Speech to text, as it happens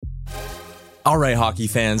All right, hockey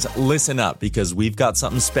fans, listen up because we've got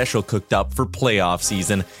something special cooked up for playoff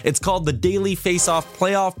season. It's called the Daily Face-Off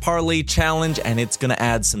Playoff Parlay Challenge, and it's going to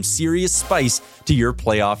add some serious spice to your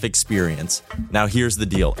playoff experience. Now, here's the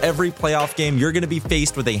deal. Every playoff game, you're going to be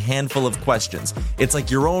faced with a handful of questions. It's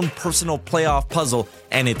like your own personal playoff puzzle,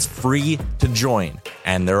 and it's free to join.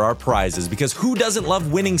 And there are prizes, because who doesn't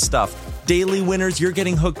love winning stuff? Daily winners, you're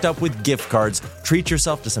getting hooked up with gift cards. Treat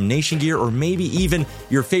yourself to some Nation gear or maybe even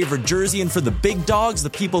your favorite jersey. And for the big dogs, the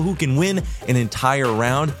people who can win an entire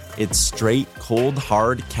round, it's straight, cold,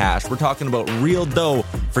 hard cash. We're talking about real dough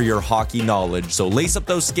for your hockey knowledge. So lace up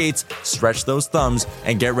those skates, stretch those thumbs,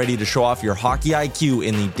 and get ready to show off your hockey IQ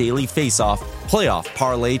in the Daily Face-Off Playoff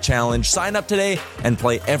Parlay Challenge. Sign up today and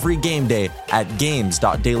play every game day at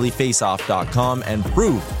games.dailyfaceoff.com and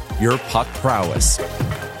prove your puck prowess.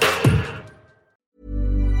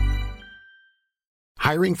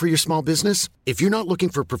 Hiring for your small business? If you're not looking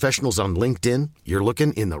for professionals on LinkedIn, you're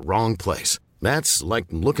looking in the wrong place. That's like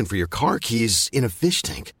looking for your car keys in a fish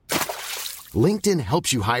tank. LinkedIn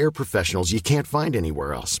helps you hire professionals you can't find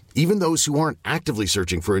anywhere else, even those who aren't actively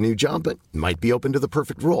searching for a new job but might be open to the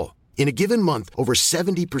perfect role. In a given month, over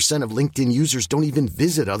 70% of LinkedIn users don't even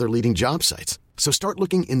visit other leading job sites. So start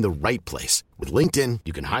looking in the right place. With LinkedIn,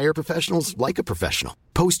 you can hire professionals like a professional.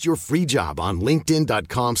 Post your free job on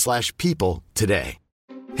linkedin.com/people today.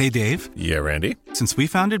 Hey, Dave. Yeah, Randy. Since we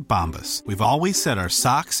founded Bombas, we've always said our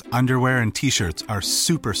socks, underwear, and T-shirts are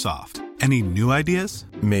super soft. Any new ideas?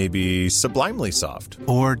 Maybe sublimely soft.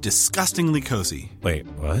 Or disgustingly cozy. Wait,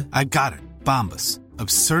 what? I got it. Bombas.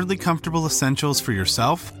 Absurdly comfortable essentials for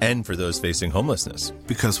yourself and for those facing homelessness.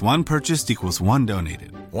 Because one purchased equals one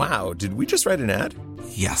donated. Wow, did we just write an ad?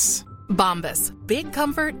 Yes. Bombas. Big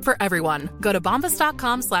comfort for everyone. Go to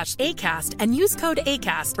bombas.com/ACAST and use code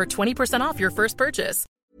ACAST for 20% off your first purchase.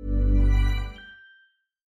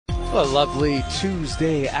 Well, a lovely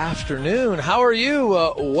Tuesday afternoon. How are you?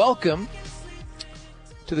 Welcome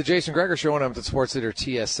to the Jason Greger Show, and I'm the Sports Leader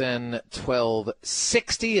TSN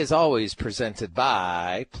 1260, as always, presented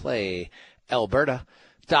by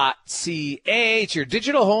PlayAlberta.ca. It's your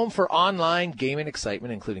digital home for online gaming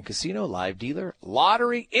excitement, including casino, live dealer,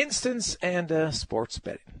 lottery, instance, and sports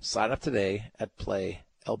betting. Sign up today at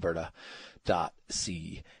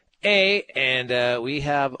PlayAlberta.ca. And we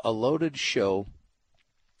have a loaded show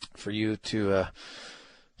for you to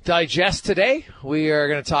digest today. We are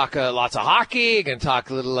going to talk lots of hockey, going to talk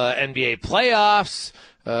a little NBA playoffs.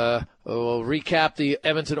 We'll recap the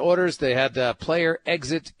Edmonton Oilers. They had player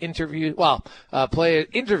interviews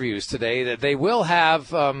today. That they will have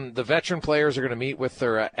the veteran players are going to meet with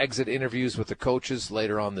their exit interviews with the coaches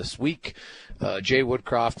later on this week. Jay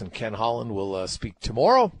Woodcroft and Ken Holland will speak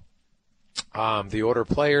tomorrow. The Oilers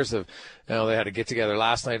players have, they had a get together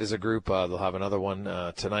last night as a group. They'll have another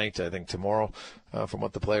one tonight, I think tomorrow, from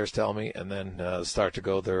what the players tell me, and then start to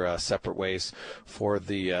go their separate ways for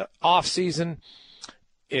the off season.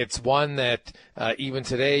 It's one that even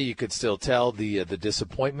today you could still tell the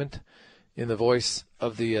disappointment in the voice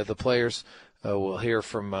of the players. We'll hear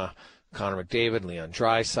from Connor McDavid, Leon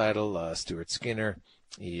Draisaitl, Stuart Skinner,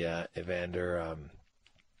 Evander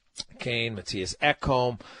Kane, Matthias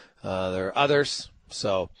Ekholm. There are others.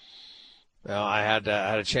 So I had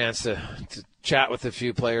a chance to chat with a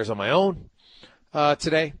few players on my own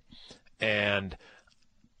today, and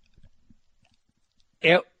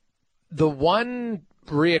the one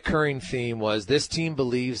reoccurring theme was this team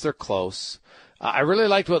believes they're close. I really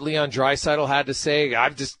liked what Leon Draisaitl had to say.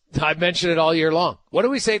 I've mentioned it all year long. What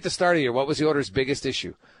did we say at the start of the year? What was the Oilers' biggest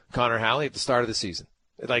issue? Connor Halley at the start of the season.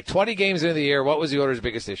 Like 20 games into the year, what was the Oilers'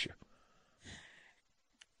 biggest issue?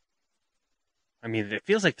 I mean, it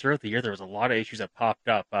feels like throughout the year there was a lot of issues that popped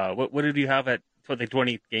up. What did you have at the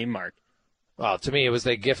 20th game mark? Well, to me, it was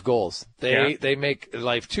they gift goals. They make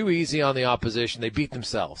life too easy on the opposition. They beat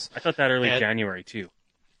themselves. I thought that early January, too.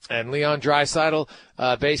 And Leon Draisaitl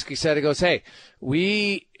basically said, he goes, hey,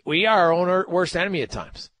 we are our own worst enemy at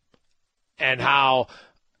times. And how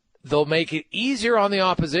they'll make it easier on the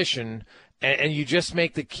opposition, and you just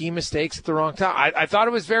make the key mistakes at the wrong time. I thought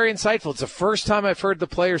it was very insightful. It's the first time I've heard the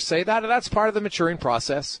players say that, and that's part of the maturing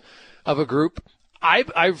process of a group.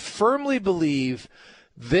 I firmly believe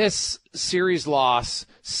this series loss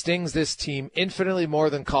stings this team infinitely more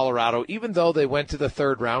than Colorado, even though they went to the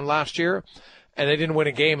third round last year, and they didn't win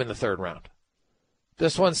a game in the third round.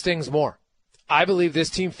 This one stings more. I believe this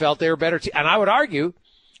team felt they were a better team, and I would argue,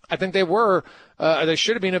 I think they were. They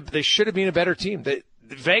should have been a better team.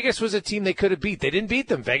 Vegas was a team they could have beat. They didn't beat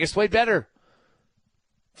them. Vegas played better.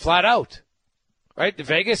 Flat out. Right?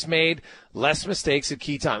 Vegas made less mistakes at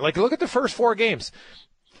key time. Like, look at the first four games.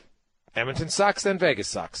 Edmonton sucks, then Vegas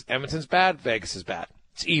sucks. Edmonton's bad, Vegas is bad.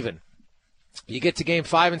 It's even. You get to game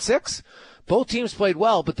 5 and 6, both teams played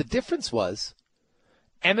well, but the difference was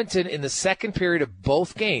Edmonton in the second period of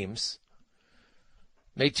both games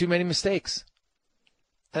made too many mistakes.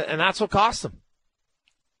 And that's what cost them.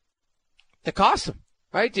 It cost them,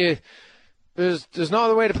 right? There's no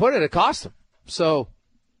other way to put it. It cost them. So,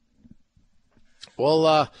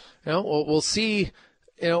 we'll see,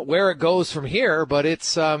 where it goes from here. But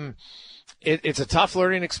it's a tough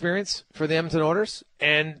learning experience for the Edmonton Oilers,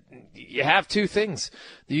 and you have two things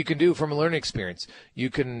that you can do from a learning experience. You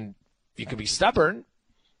can be stubborn,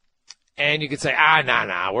 and you can say,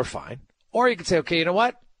 nah, we're fine. Or you can say, okay, you know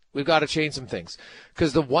what? We've got to change some things.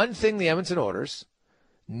 Because the one thing the Edmonton Oilers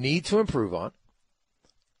need to improve on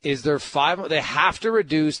is they have to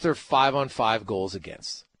reduce their 5-on-5 goals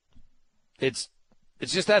against. It's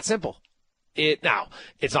just that simple. Now,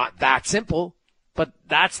 it's not that simple, but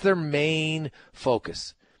that's their main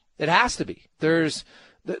focus. It has to be. There's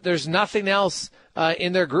nothing else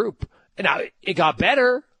in their group. Now, it got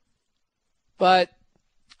better, but,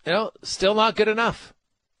 still not good enough.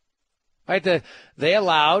 Right? They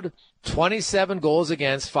allowed 27 goals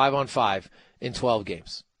against 5-on-5 in 12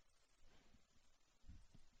 games.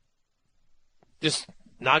 Just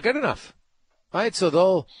not good enough. Right? So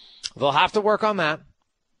they'll have to work on that.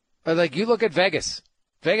 But like you look at Vegas.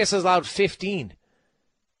 Vegas has allowed 15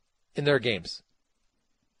 in their games.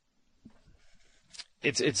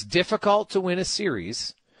 It's difficult to win a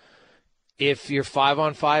series if your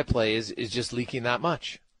 5-on-5 play is just leaking that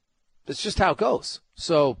much. That's just how it goes.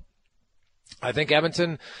 So I think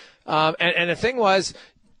Edmonton, and the thing was,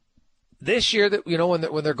 this year that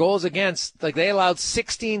when their goals against, like they allowed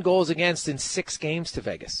 16 goals against in 6 games to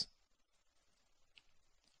Vegas.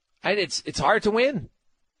 And it's hard to win.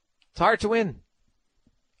 It's hard to win.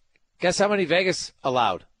 Guess how many Vegas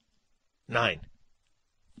allowed? 9.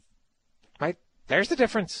 Right? There's the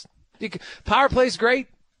difference. Power play's great.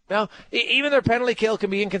 Now, even their penalty kill can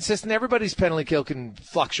be inconsistent. Everybody's penalty kill can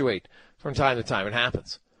fluctuate from time to time. It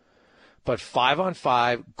happens. But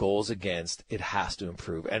 5-on-5 goals against, it has to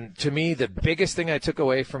improve. And to me, the biggest thing I took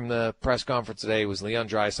away from the press conference today was Leon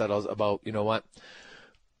Draisaitl about, you know what,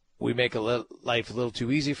 we make life a little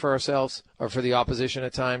too easy for ourselves or for the opposition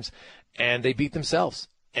at times, and they beat themselves.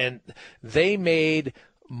 And they made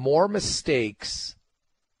more mistakes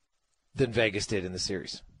than Vegas did in the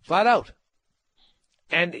series, flat out.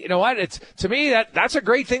 And you know what? To me, that's a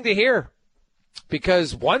great thing to hear.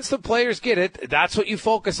 Because once the players get it, that's what you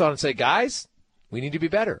focus on and say, guys, we need to be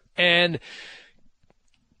better. And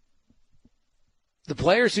the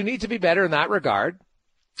players who need to be better in that regard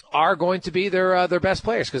are going to be their best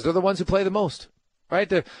players because they're the ones who play the most, right?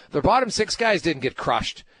 Their bottom 6 guys didn't get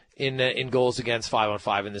crushed in goals against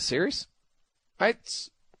 5-on-5 in this series, right?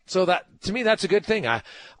 So that to me, that's a good thing.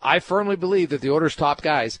 I firmly believe that the Oilers' top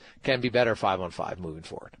guys can be better 5-on-5 moving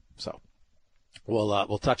forward. So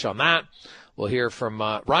we'll touch on that. We'll hear from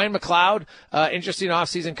Ryan McLeod. Interesting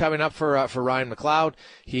offseason coming up for Ryan McLeod.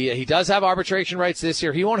 He does have arbitration rights this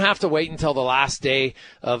year. He won't have to wait until the last day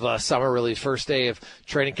of summer, really, first day of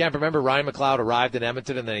training camp. Remember, Ryan McLeod arrived in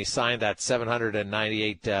Edmonton, and then he signed that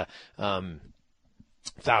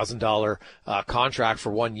 $798,000 contract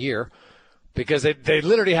for 1 year because they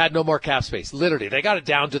literally had no more cap space. Literally, they got it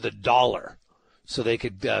down to the dollar so they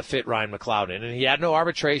could fit Ryan McLeod in. And he had no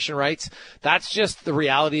arbitration rights. That's just the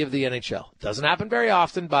reality of the NHL. Doesn't happen very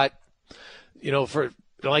often, but, for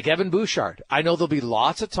like Evan Bouchard, I know there'll be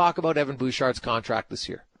lots of talk about Evan Bouchard's contract this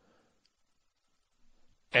year.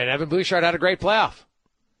 And Evan Bouchard had a great playoff.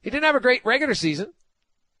 He didn't have a great regular season,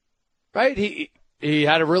 right? He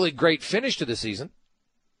had a really great finish to the season.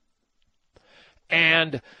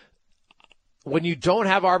 And when you don't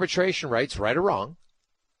have arbitration rights, right or wrong,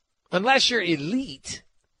 unless you're elite,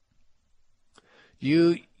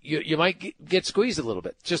 you might get squeezed a little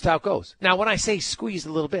bit. Just how it goes. Now, when I say squeezed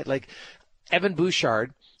a little bit, like Evan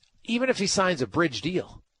Bouchard, even if he signs a bridge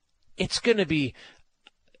deal, it's going to be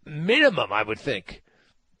minimum, I would think,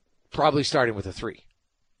 probably starting with a 3.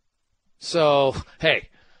 So, hey,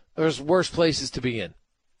 there's worse places to be in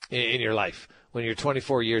your life when you're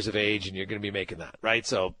 24 years of age and you're going to be making that, right?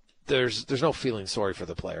 So there's no feeling sorry for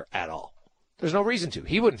the player at all. There's no reason to.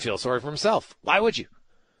 He wouldn't feel sorry for himself. Why would you?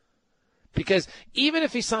 Because even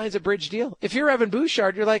if he signs a bridge deal, if you're Evan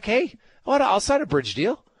Bouchard, you're like, hey, I'll sign a bridge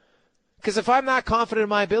deal. Because if I'm not confident in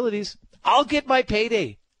my abilities, I'll get my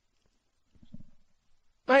payday.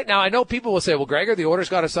 Right now, I know people will say, well, Gregor, the Oilers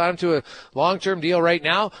got to sign him to a long-term deal right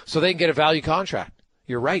now so they can get a value contract.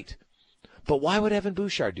 You're right. But why would Evan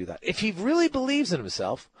Bouchard do that? If he really believes in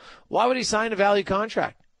himself, why would he sign a value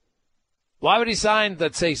contract? Why would he sign,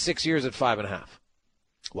 let's say, 6 years at 5.5?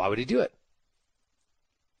 Why would he do it?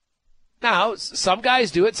 Now, some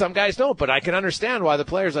guys do it, some guys don't, but I can understand why the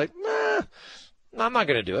player's like, nah, I'm not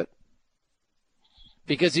going to do it.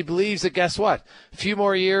 Because he believes that, guess what? A few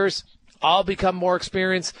more years, I'll become more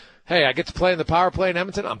experienced. Hey, I get to play in the power play in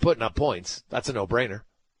Edmonton. I'm putting up points. That's a no-brainer.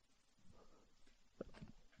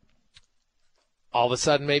 All of a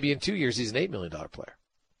sudden, maybe in 2 years, he's an $8 million player.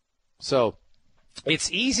 So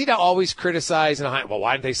it's easy to always criticize and, well,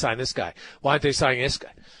 why didn't they sign this guy? Why didn't they sign this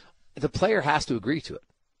guy? The player has to agree to it.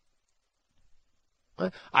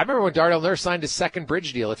 I remember when Darnell Nurse signed his second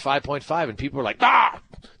bridge deal at 5.5, and people were like,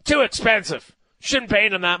 too expensive. Shouldn't pay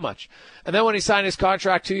him that much. And then when he signed his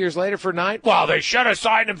contract 2 years later for 9, well, they should have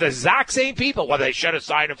signed him, the exact same people. Well, they should have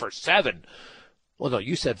signed him for 7. Well, no,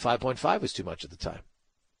 you said 5.5 was too much at the time.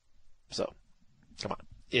 So, come on.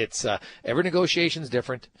 It's every negotiation's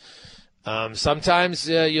different. Sometimes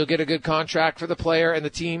you'll get a good contract for the player and the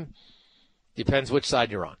team. Depends which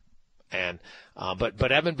side you're on. And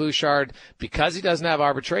but Evan Bouchard, because he doesn't have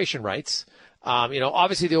arbitration rights,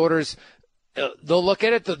 obviously the Oilers, they'll look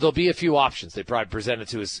at it. There'll be a few options. They probably present it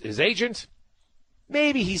to his agent.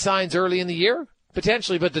 Maybe he signs early in the year,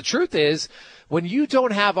 potentially. But the truth is, when you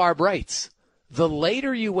don't have arb rights, the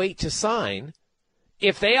later you wait to sign,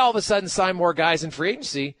 if they all of a sudden sign more guys in free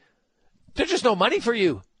agency, there's just no money for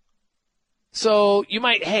you. So you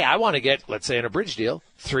might, I want to get, let's say in a bridge deal,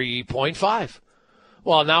 3.5.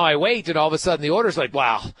 Well, now I wait, and all of a sudden the order's like,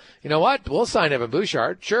 wow, you know what? We'll sign Evan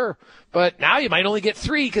Bouchard, sure. But now you might only get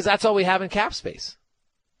 3 because that's all we have in cap space.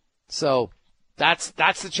 So that's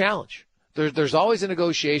the challenge. There's always a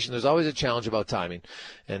negotiation. There's always a challenge about timing,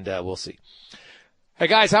 and we'll see. Hey,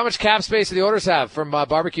 guys, how much cap space do the Oilers have from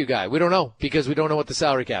Barbecue Guy? We don't know because we don't know what the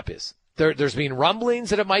salary cap is. There's been rumblings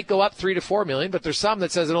that it might go up $3 to $4 million, but there's some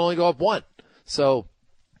that says it'll only go up $1 million. So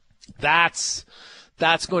that's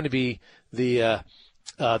going to be the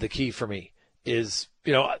key for me is,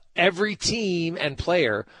 every team and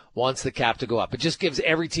player wants the cap to go up. It just gives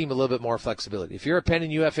every team a little bit more flexibility. If you're a pen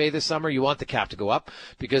and UFA this summer, you want the cap to go up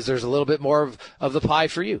because there's a little bit more of the pie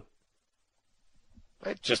for you.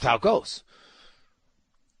 Right? Just how it goes.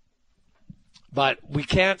 But we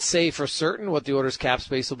can't say for certain what the Oilers' cap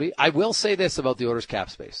space will be. I will say this about the Oilers' cap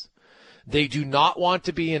space. They do not want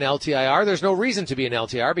to be in LTIR. There's no reason to be in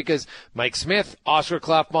LTIR because Mike Smith, Oscar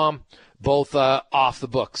Klefbom, both off the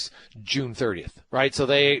books June 30th, right? So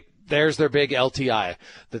there's their big LTI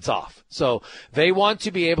that's off. So they want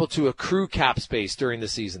to be able to accrue cap space during the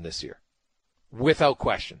season this year, without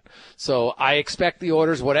question. So I expect the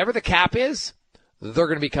Oilers, whatever the cap is, they're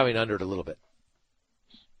going to be coming under it a little bit.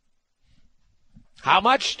 How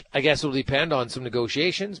much? I guess it'll depend on some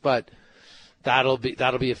negotiations, but that'll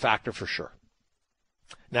be a factor for sure.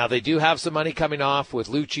 Now, they do have some money coming off with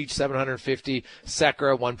Lucic, $750,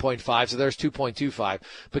 Sekera, $1.5, so there's $2.25.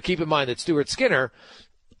 But keep in mind that Stuart Skinner,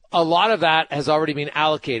 a lot of that has already been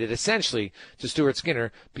allocated essentially to Stuart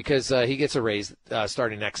Skinner because he gets a raise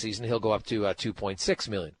starting next season. He'll go up to $2.6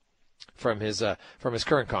 million from his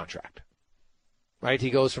current contract. Right?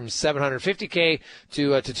 He goes from $750K to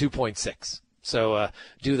 $2.6. So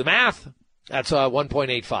do the math. That's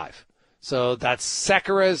 1.85. So that's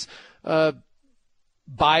Sekera's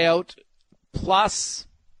buyout plus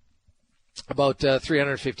about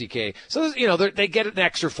 $350K. So they get an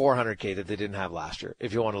extra $400K that they didn't have last year.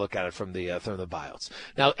 If you want to look at it from the buyouts.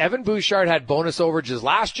 Now Evan Bouchard had bonus overages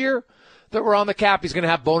last year that were on the cap. He's going to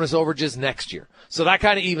have bonus overages next year. So that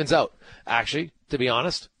kind of evens out. Actually, to be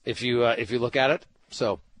honest, if you look at it,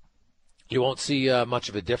 so you won't see much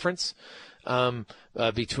of a difference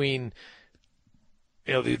between.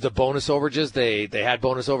 The bonus overages, they had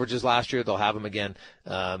bonus overages last year. They'll have them again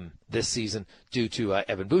this season due to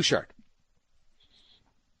Evan Bouchard.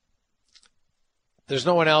 There's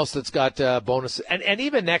no one else that's got bonus. And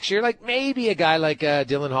even next year, like maybe a guy like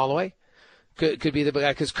Dylan Holloway could be the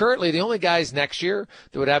guy. Because currently the only guys next year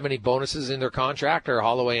that would have any bonuses in their contract are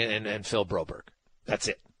Holloway and Phil Broberg. That's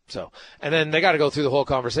it. So, and then they got to go through the whole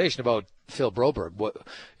conversation about Phil Broberg.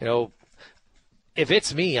 If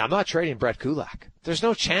it's me, I'm not trading Brett Kulak. There's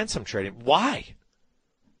no chance I'm trading. Why?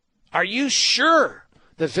 Are you sure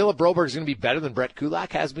that Philip Broberg is going to be better than Brett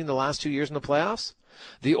Kulak has been the last 2 years in the playoffs?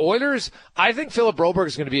 The Oilers, I think Philip Broberg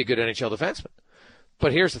is going to be a good NHL defenseman.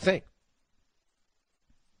 But here's the thing.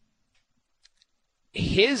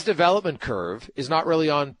 His development curve is not really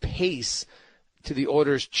on pace to the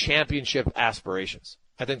Oilers' championship aspirations.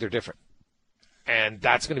 I think they're different. And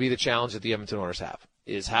that's going to be the challenge that the Edmonton Oilers have,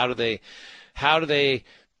 is how do they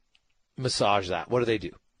massage that? What do they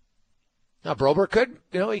do? Now, Broberg could,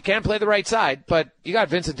 he can't play the right side, but you got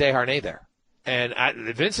Vincent Desharnais there. And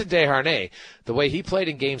Vincent Desharnais, the way he played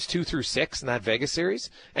in games 2 through 6 in that Vegas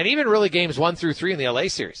series, and even really games 1 through 3 in the LA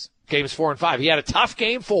series, games 4 and 5. He had a tough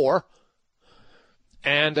game 4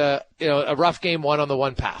 and a rough game 1 on the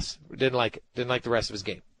one pass. Didn't like it. Didn't like the rest of his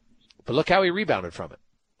game. But look how he rebounded from it.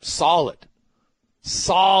 Solid.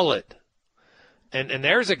 And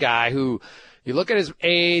there's a guy who, you look at his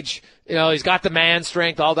age, he's got the man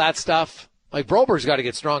strength, all that stuff. Like, Brober's got to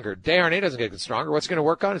get stronger. Desharnais doesn't get stronger. What's going to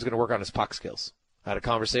work on? He's going to work on his puck skills. I had a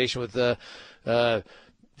conversation with Desharnais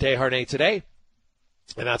today,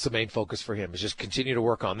 and that's the main focus for him, is just continue to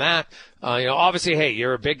work on that. Obviously, hey,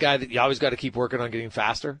 you're a big guy that you always got to keep working on getting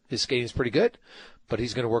faster. His skating's pretty good, but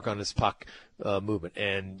he's going to work on his puck movement.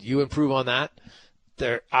 And you improve on that,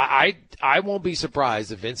 I won't be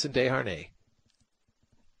surprised if Vincent Desharnais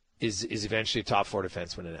is eventually a top 4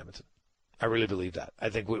 defenseman in Edmonton. I really believe that. I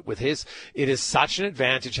think with his, it is such an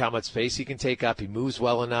advantage how much space he can take up. He moves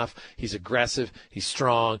well enough. He's aggressive. He's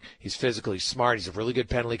strong. He's physical. He's smart. He's a really good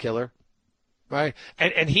penalty killer, right?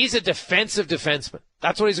 And he's a defensive defenseman.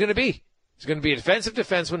 That's what he's going to be. He's going to be a defensive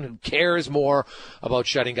defenseman who cares more about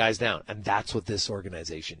shutting guys down. And that's what this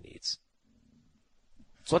organization needs.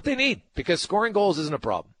 It's what they need, because scoring goals isn't a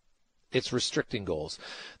problem. It's restricting goals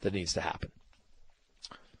that needs to happen.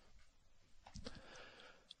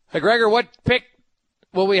 Hey, Gregor, what pick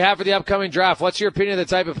will we have for the upcoming draft? What's your opinion of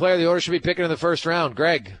the type of player the Oilers should be picking in the first round?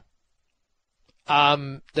 Greg?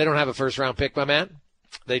 They don't have a first-round pick, my man.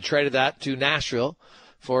 They traded that to Nashville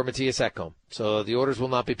for Matthias Ekholm. So the Oilers will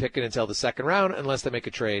not be picking until the second round unless they make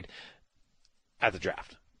a trade at the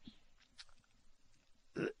draft.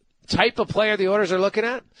 Type of player the Oilers are looking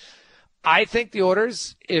at? I think the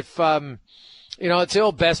Oilers, if, it's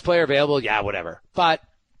still best player available, yeah, whatever. And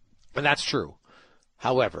that's true.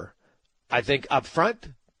 However, I think up front,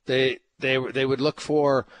 they would look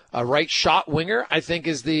for a right shot winger, I think,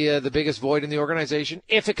 is the biggest void in the organization.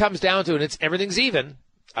 If it comes down to it, everything's even,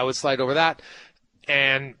 I would slide over that.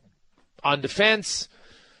 And on defense,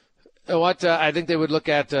 I think they would look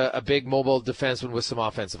at a big mobile defenseman with some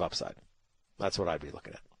offensive upside. That's what I'd be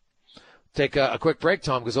looking at. Take a quick break.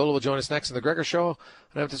 Tom Gazzola will join us next on The Gregor Show on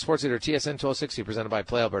Edmonton Sports Leader TSN 1260, presented by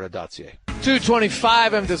PlayAlberta.ca. 2:25,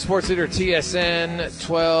 Edmonton Sports Leader TSN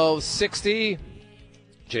 1260.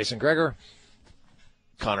 Jason Gregor,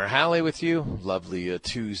 Connor Halley with you. Lovely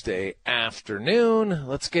Tuesday afternoon.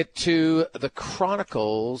 Let's get to the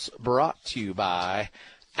Chronicles, brought to you by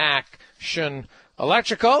Action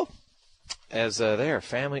Electrical, as they're a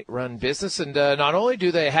family-run business. And not only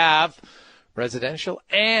do they have residential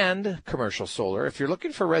and commercial solar. If you're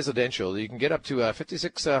looking for residential, you can get up to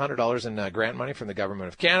 $5,600 in grant money from the Government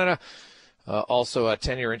of Canada. Also a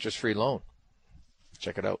 10-year interest-free loan.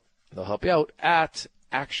 Check it out. They'll help you out at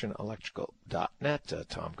actionelectrical.net.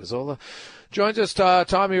 Tom Gazzola joins us.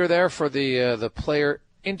 Tom, you were there for the player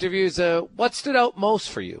interviews. What stood out most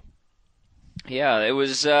for you? Yeah, it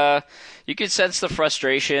was you could sense the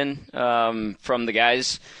frustration from the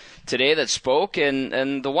guys today that spoke,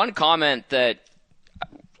 and the one comment that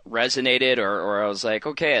resonated, or I was like,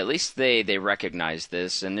 okay, at least they recognize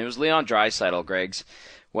this, and it was Leon Draisaitl, Greg's,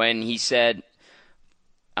 when he said,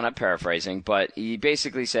 and I'm paraphrasing, but he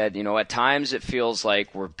basically said, at times it feels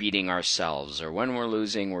like we're beating ourselves, or when we're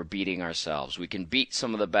losing, we're beating ourselves. We can beat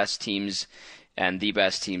some of the best teams and the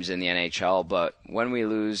best teams in the NHL, but when we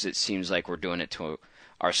lose, it seems like we're doing it to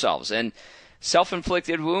ourselves. And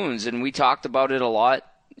self-inflicted wounds, and we talked about it a lot,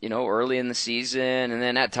 early in the season, and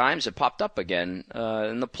then at times it popped up again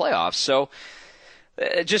in the playoffs. So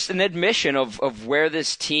just an admission of where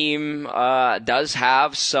this team does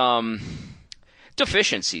have some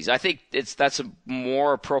deficiencies. I think that's a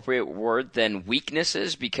more appropriate word than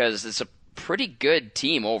weaknesses, because it's a pretty good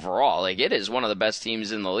team overall. Like, it is one of the best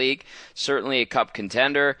teams in the league, certainly a cup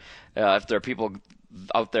contender. If there are people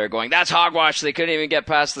out there going, that's hogwash, they couldn't even get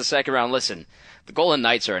past the second round, listen, the Golden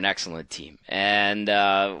Knights are an excellent team, and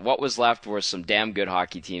what was left were some damn good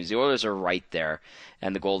hockey teams. The Oilers are right there,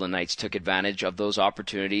 and the Golden Knights took advantage of those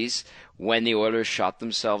opportunities when the Oilers shot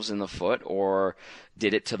themselves in the foot or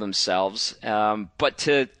did it to themselves. But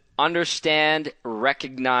to understand,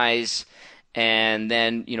 recognize, and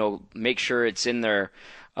then make sure it's in their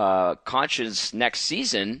conscience next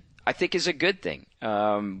season, I think is a good thing.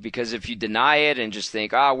 Because if you deny it and just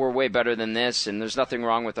think, we're way better than this and there's nothing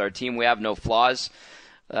wrong with our team, we have no flaws,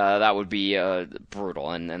 that would be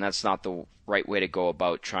brutal. And that's not the right way to go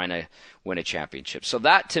about trying to win a championship. So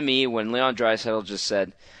that, to me, when Leon Draisaitl just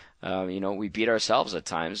said, we beat ourselves at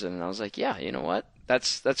times, and I was like, yeah, you know what?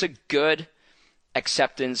 That's a good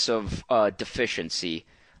acceptance of deficiency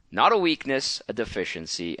not a weakness, a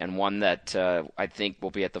deficiency, and one that I think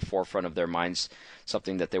will be at the forefront of their minds,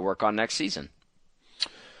 something that they work on next season.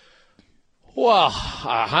 Well,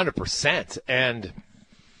 100%. And,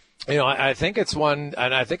 I think it's one,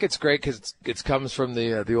 and I think it's great because it comes from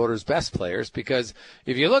the Oilers' best players, because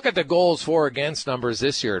if you look at the goals for against numbers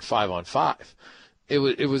this year at 5-on-5,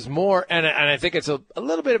 it was more, and I think it's a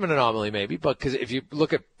little bit of an anomaly maybe, but because if you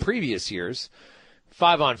look at previous years,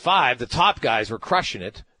 5-on-5, the top guys were crushing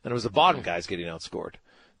it, and it was the bottom guys getting outscored.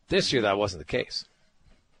 This year, that wasn't the case.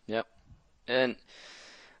 Yep. And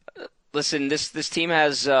listen, this team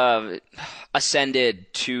has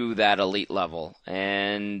ascended to that elite level,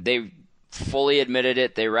 and they fully admitted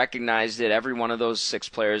it. They recognized it. Every one of those 6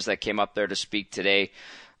 players that came up there to speak today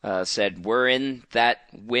said, we're in that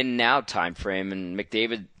win now time frame, and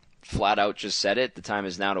McDavid flat out just said it. The time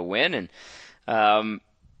is now to win, and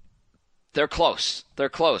they're close. They're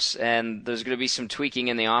close, and there's going to be some tweaking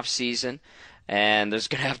in the off season, and there's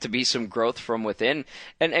going to have to be some growth from within.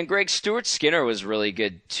 And Greg Stewart-Skinner was really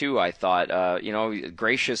good too, I thought.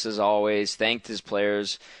 Gracious as always, thanked his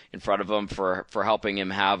players in front of him for helping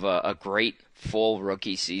him have a great full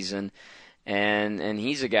rookie season, and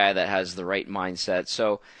he's a guy that has the right mindset.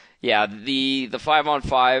 So yeah, the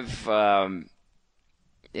 5-on-5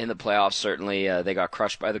 in the playoffs, certainly they got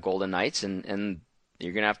crushed by the Golden Knights, and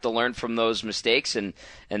you're going to have to learn from those mistakes and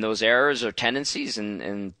those errors or tendencies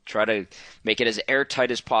and try to make it as airtight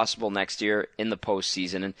as possible next year in the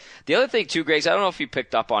postseason. And the other thing, too, Greg, I don't know if you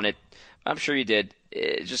picked up on it. I'm sure you did,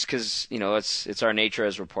 just because, it's our nature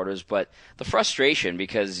as reporters. But the frustration,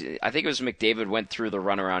 because I think it was McDavid went through the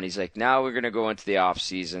runaround. He's like, now we're going to go into the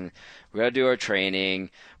offseason. We're going to do our training.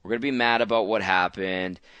 We're going to be mad about what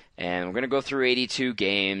happened. And we're going to go through 82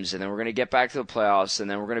 games, and then we're going to get back to the playoffs, and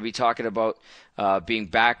then we're going to be talking about being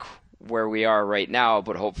back where we are right now,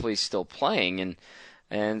 but hopefully still playing.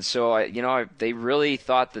 And so, they really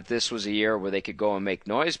thought that this was a year where they could go and make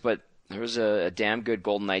noise, but there was a damn good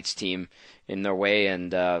Golden Knights team in their way,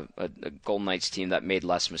 and a Golden Knights team that made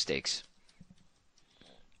less mistakes.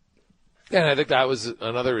 And I think that was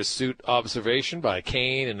another astute observation by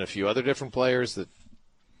Kane and a few other different players, that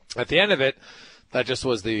at the end of it, that just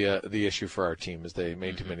was the issue for our team, is they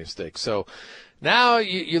made too many mistakes. So now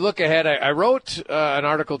you look ahead. I wrote an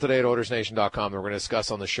article today at OilersNation.com that we're going to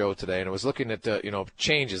discuss on the show today, and it was looking at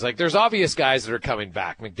changes. Like, there's obvious guys that are coming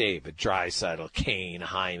back: McDavid, Draisaitl, Kane,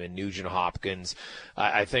 Hyman, Nugent Hopkins.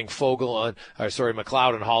 I think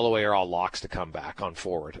McLeod and Holloway are all locks to come back on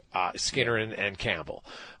forward. Skinner and Campbell.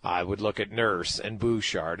 I would look at Nurse and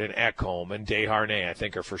Bouchard and Ekholm and Desharnais, I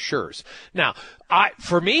think, are for sures. Now,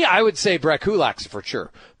 for me, I would say Brett Kulak's for sure.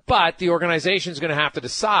 But the organization's going to have to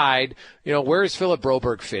decide, where does Philip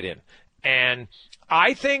Broberg fit in? And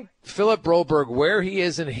I think Philip Broberg, where he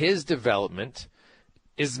is in his development,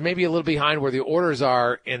 is maybe a little behind where the Oilers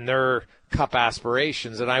are in their cup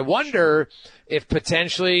aspirations. And I wonder if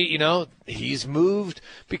potentially, he's moved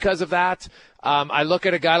because of that. I look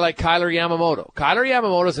at a guy like Kailer Yamamoto. Kailer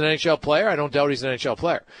Yamamoto's an NHL player. I don't doubt he's an NHL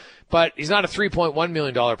player. But he's not a $3.1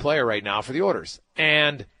 million player right now for the Oilers.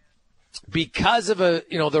 And because of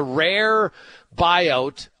the rare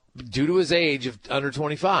buyout due to his age of under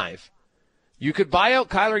 25, you could buy out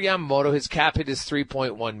Kailer Yamamoto. His cap hit is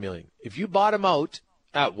 $3.1 million. If you bought him out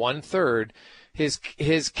at 1/3,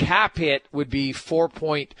 his cap hit would be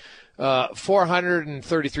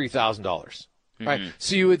 $433,000. Right. Mm-hmm.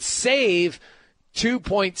 So you would save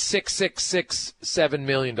 $2.6667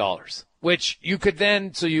 million, which you could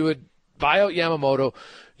then, so you would buy out Yamamoto.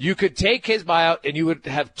 You could take his buyout and you would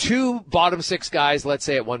have 2 bottom 6 guys, let's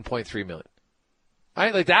say at $1.3 million.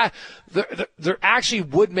 Right? Like that, there actually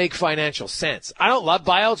would make financial sense. I don't love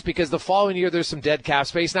buyouts because the following year there's some dead cap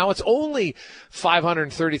space. Now it's only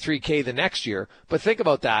 $533K the next year, but think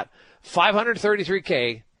about that.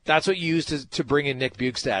 $533K. That's what you used to bring in Nick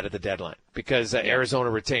Bjugstad at the deadline, because Arizona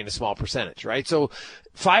retained a small percentage, right? So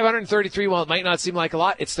 533, while it might not seem like a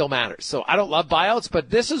lot, it still matters. So I don't love buyouts, but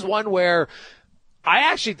this is one where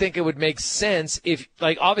I actually think it would make sense if,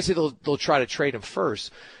 obviously they'll try to trade him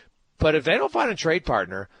first, but if they don't find a trade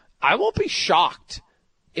partner, I won't be shocked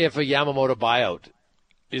if a Yamamoto buyout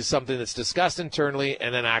is something that's discussed internally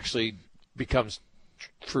and then actually becomes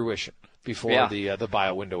fruition before the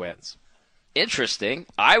buyout window ends. Interesting.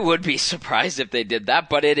 I would be surprised if they did that,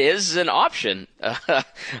 but it is an option. Why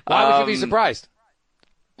would you be surprised?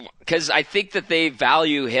 Because I think that they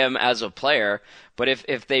value him as a player, but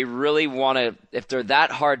if they really want to, if they're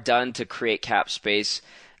that hard done to create cap space,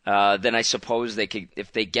 then I suppose they could,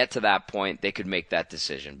 if they get to that point, they could make that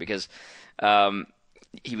decision, because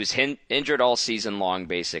he was injured all season long,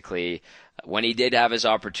 basically. When he did have his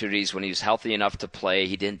opportunities, when he was healthy enough to play,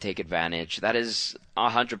 he didn't take advantage. That is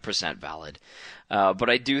 100% valid. But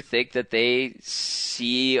I do think that they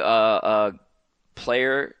see a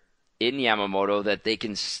player in Yamamoto that they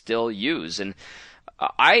can still use. And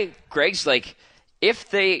Greg's like, if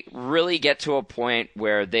they really get to a point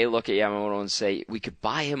where they look at Yamamoto and say, we could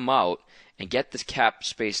buy him out and get this cap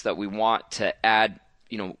space that we want to add,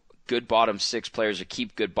 good bottom six players or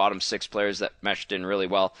keep good bottom six players that meshed in really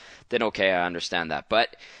well, then okay, I understand that.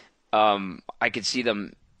 But I could see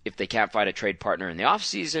them, if they can't find a trade partner in the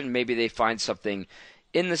offseason, maybe they find something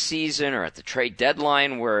in the season or at the trade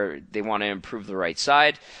deadline where they want to improve the right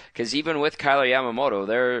side. Because even with Kyler Yamamoto,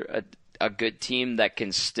 they're a good team that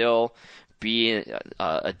can still be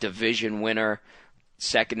a division winner,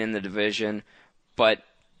 second in the division. But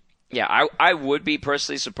yeah, I would be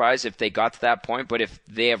personally surprised if they got to that point, but if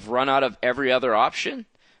they have run out of every other option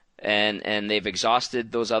and they've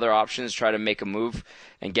exhausted those other options, try to make a move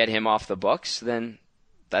and get him off the books, then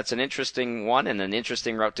that's an interesting one and an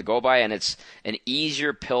interesting route to go by, and it's an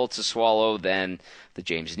easier pill to swallow than the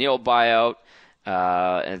James Neal buyout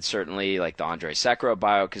and certainly like the Andre Sekera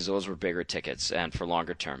buyout, because those were bigger tickets and for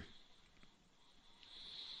longer term.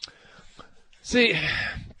 See,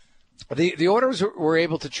 the Oilers were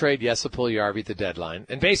able to trade Jesse Puljujarvi at the deadline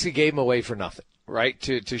and basically gave him away for nothing, right,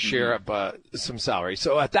 to share up some salary.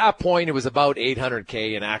 So at that point, it was about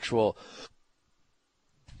 $800K in actual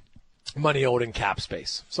money owed in cap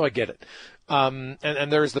space. So I get it. And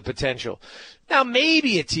there's the potential. Now,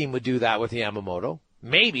 maybe a team would do that with Yamamoto.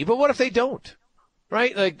 Maybe. But what if they don't?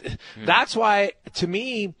 Right? That's why, to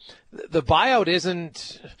me, the buyout is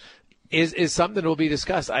something that will be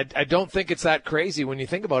discussed. I don't think it's that crazy when you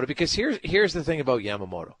think about it, because here's the thing about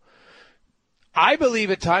Yamamoto. I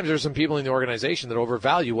believe at times there's some people in the organization that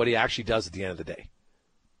overvalue what he actually does at the end of the day.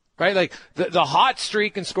 Right? Like the hot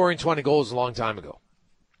streak in scoring 20 goals a long time ago.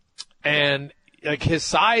 And like his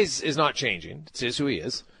size is not changing. It's who he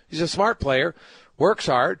is. He's a smart player, works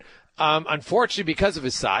hard. Unfortunately, because of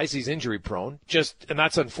his size, he's injury prone. And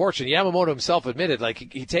that's unfortunate. Yamamoto himself admitted,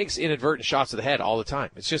 he takes inadvertent shots to the head all the time.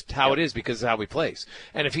 It's just how it is because of how he plays.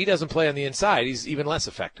 And if he doesn't play on the inside, he's even less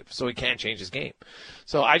effective. So he can't change his game.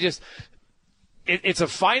 So it's a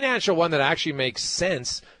financial one that actually makes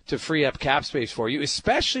sense to free up cap space for you,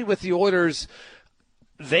 especially with the Oilers.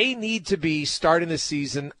 They need to be starting the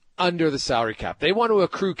season under the salary cap. They want to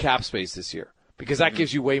accrue cap space this year because that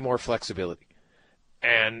gives you way more flexibility.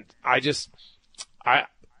 And I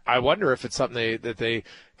wonder if it's something that they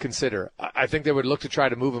consider. I think they would look to try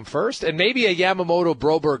to move him first, and maybe a Yamamoto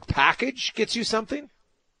Broberg package gets you something,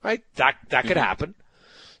 right? That could happen.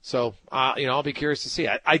 So, I'll be curious to see.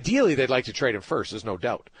 Ideally, they'd like to trade him first. There's no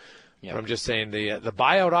doubt. Yep. But I'm just saying the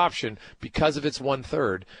buyout option, because of its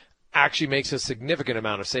 1/3, actually makes a significant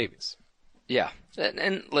amount of savings. Yeah.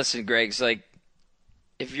 And listen, Greg's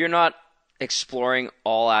if you're not exploring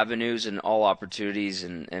all avenues and all opportunities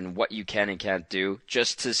and what you can and can't do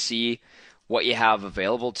just to see what you have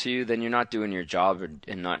available to you, then you're not doing your job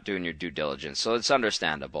and not doing your due diligence. So it's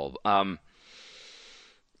understandable.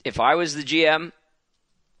 If I was the GM,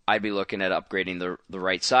 I'd be looking at upgrading the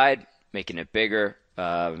right side, making it bigger,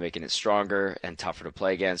 making it stronger and tougher to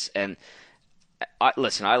play against. And I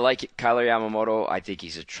like Kyler Yamamoto. I think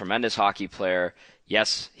he's a tremendous hockey player.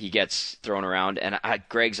 Yes, he gets thrown around. And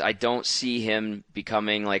I don't see him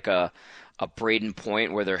becoming like a Braden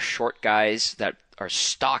Point where they're short guys that are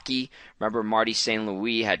stocky. Remember, Marty St.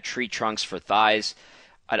 Louis had tree trunks for thighs.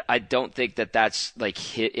 I don't think that's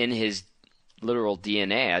in his literal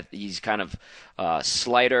DNA. He's kind of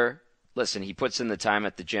slighter. Listen, he puts in the time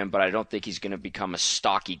at the gym, but I don't think he's going to become a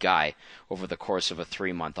stocky guy over the course of a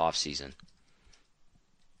 3-month offseason.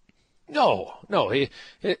 No.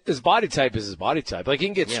 His body type is his body type. He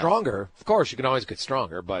can get stronger. Of course, you can always get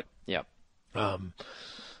stronger, but how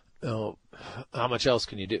much else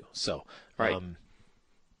can you do? So, right.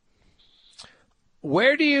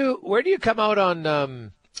 Where do you come out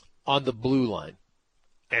on the blue line?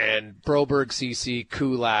 And Broberg, CC,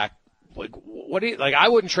 Kulak. What do you I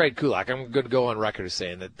wouldn't trade Kulak. I'm going to go on record as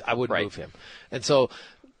saying that I wouldn't move him, and so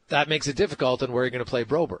that makes it difficult on where you're going to play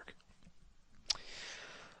Broberg.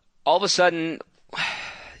 All of a sudden,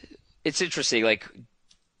 it's interesting.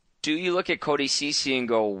 Do you look at Cody Ceci and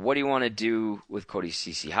go, what do you want to do with Cody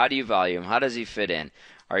Ceci? How do you value him? How does he fit in?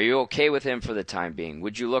 Are you okay with him for the time being?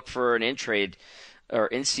 Would you look for an in-trade or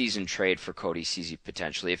in-season trade for Cody Ceci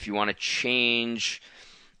potentially if you want to change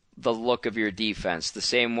the look of your defense the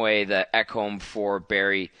same way the Ekholm for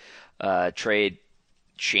Barrie trade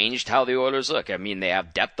changed how the Oilers look? I mean, they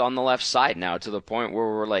have depth on the left side now to the point where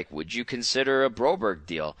we're would you consider a Broberg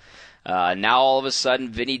deal? Now all of a sudden,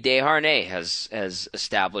 Vinny Desharnais has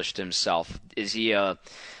established himself. Is he a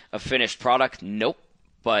finished product? Nope.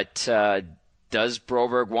 But does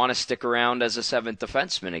Broberg want to stick around as a seventh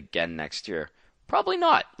defenseman again next year? Probably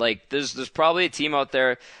not. Like there's probably a team out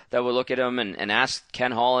there that would look at him and ask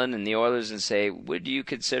Ken Holland and the Oilers and say, would you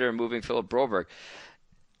consider moving Philip Broberg?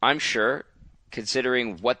 I'm sure,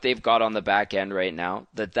 considering what they've got on the back end right now,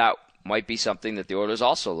 that might be something that the Oilers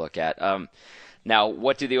also look at. Now,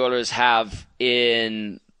 what do the Oilers have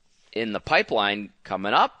in the pipeline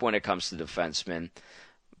coming up when it comes to defensemen?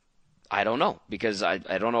 I don't know, because I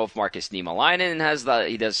don't know if Markus Niemelainen has that.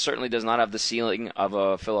 He certainly does not have the ceiling of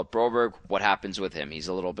a Philip Broberg. What happens with him? He's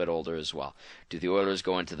a little bit older as well. Do the Oilers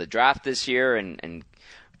go into the draft this year and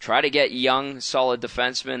try to get young, solid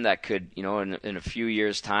defensemen that could, in a few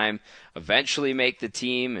years' time, eventually make the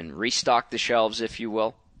team and restock the shelves, if you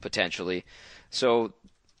will, potentially? So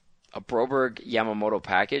a Broberg-Yamamoto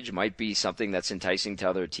package might be something that's enticing to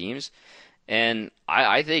other teams. And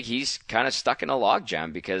I think he's kind of stuck in a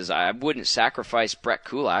logjam because I wouldn't sacrifice Brett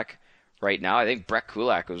Kulak right now. I think Brett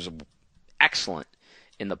Kulak was excellent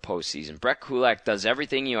in the postseason. Brett Kulak does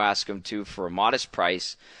everything you ask him to for a modest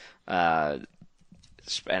price. And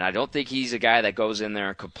I don't think he's a guy that goes in there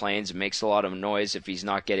and complains and makes a lot of noise if he's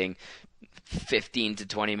not getting 15 to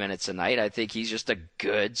 20 minutes a night. I think he's just a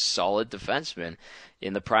good, solid defenseman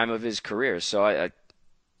in the prime of his career. So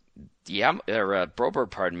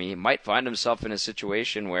Broberg, might find himself in a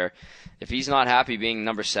situation where if he's not happy being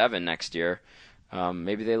number 7 next year,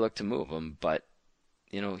 maybe they look to move him. But,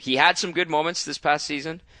 he had some good moments this past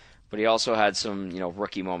season, but he also had some,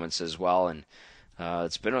 rookie moments as well. And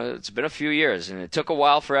it's been a few years, and it took a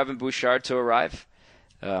while for Evan Bouchard to arrive.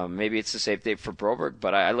 Maybe it's the safe date for Broberg,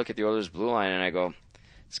 but I look at the Oilers' blue line and I go,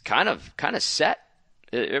 it's kind of set.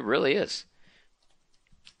 It really is.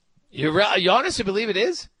 You honestly believe it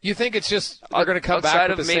is? You think it's just they're going to come back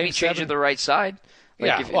with the same maybe changing the right side?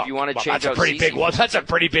 If you want to change out CC. That's a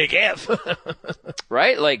pretty big if.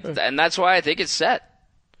 Right? And that's why I think it's set.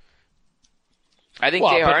 I think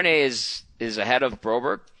Desharnais is ahead of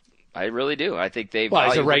Broberg. I really do. I think they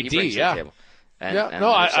value he's a right what he D, brings to the table.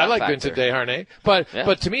 I like Vincent Desharnais.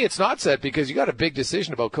 But to me, it's not set because you got a big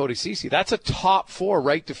decision about Cody Ceci. That's a top 4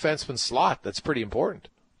 right defenseman slot. That's pretty important.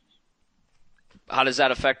 How does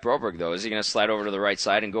that affect Broberg, though? Is he going to slide over to the right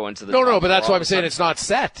side and go into the? No, but that's why I'm saying it's not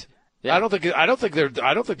set. Yeah. I don't think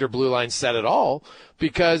their blue line's set at all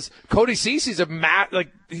because Cody Ceci's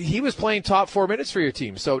he was playing top 4 minutes for your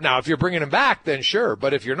team. So now if you're bringing him back, then sure.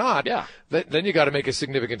 But if you're not, then you got to make a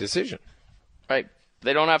significant decision. Right.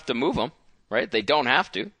 They don't have to move him. Right. They don't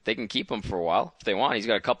have to. They can keep him for a while if they want. He's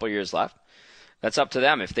got a couple of years left. That's up to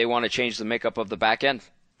them if they want to change the makeup of the back end.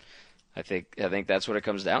 I think that's what it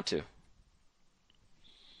comes down to.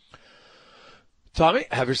 Tommy,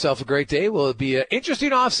 have yourself a great day. Will it be an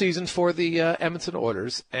interesting offseason for the Edmonton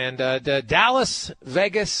Oilers? And Dallas,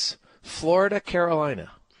 Vegas, Florida,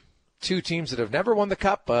 Carolina. 2 teams that have never won the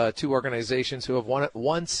Cup, 2 organizations who have won it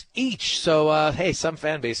once each. So, some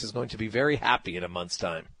fan base is going to be very happy in a month's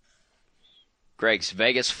time. Greg's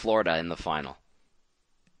Vegas, Florida in the final.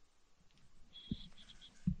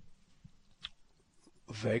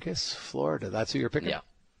 Vegas, Florida. That's who you're picking? Yeah.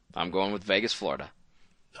 I'm going with Vegas, Florida.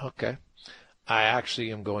 Okay. I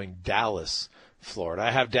actually am going Dallas, Florida.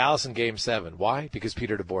 I have Dallas in Game 7. Why? Because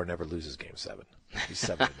Peter DeBoer never loses Game 7. He's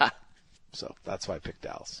 7. So that's why I picked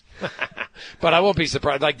Dallas. But I won't be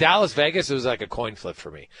surprised. Like Dallas, Vegas, it was like a coin flip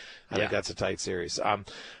for me. I think that's a tight series.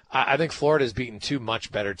 I think Florida has beaten 2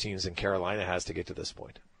 much better teams than Carolina has to get to this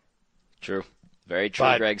point. True. Very true,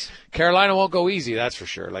 but Greg's. Carolina won't go easy, that's for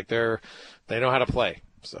sure. Like they know how to play.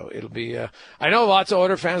 So it'll be I know lots of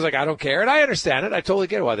Oilers fans I don't care, and I understand it. I totally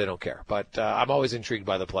get why they don't care. But I'm always intrigued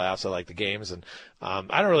by the playoffs. I like the games, and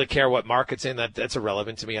I don't really care what market's in. That's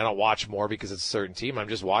irrelevant to me. I don't watch more because it's a certain team. I'm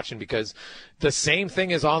just watching because the same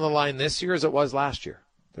thing is on the line this year as it was last year.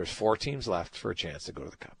 There's 4 teams left for a chance to go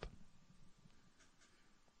to the Cup.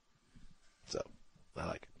 So I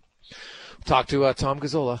like it. We'll talk to Tom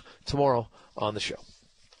Gazzola tomorrow on the show.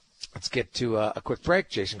 Let's get to a quick break.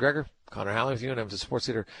 Jason Greger, Connor Halley with you, and I'm the Sports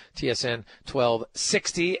Leader, TSN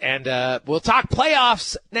 1260. And we'll talk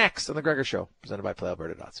playoffs next on The Greger Show, presented by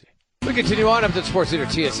PlayAlberta.ca. We continue on. I'm the Sports Leader,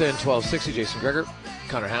 TSN 1260. Jason Greger,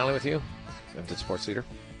 Connor Halley with you. I'm the Sports Leader,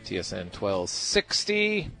 TSN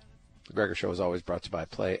 1260. The Greger Show is always brought to you by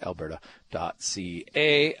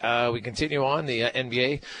PlayAlberta.ca. We continue on the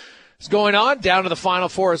NBA. is going on. Down to the Final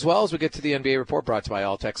Four as well as we get to the NBA report brought to you by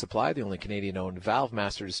All-Tech Supply, the only Canadian-owned Valve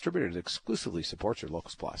Master distributor that exclusively supports your local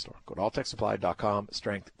supply store. Go to alltechsupply.com,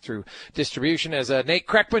 strength through distribution. As Nate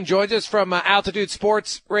Kreckman joins us from Altitude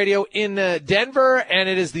Sports Radio in Denver, and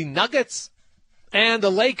it is the Nuggets and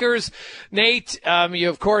the Lakers. Nate, you,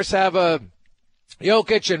 of course, have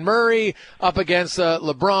Jokic and Murray up against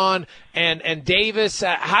LeBron and Davis.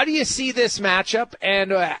 How do you see this matchup?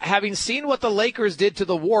 And having seen what the Lakers did to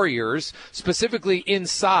the Warriors, specifically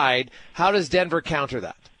inside, how does Denver counter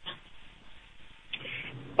that?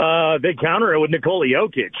 They counter it with Nikola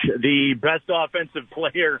Jokic. The best offensive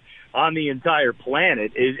player on the entire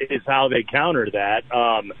planet is how they counter that.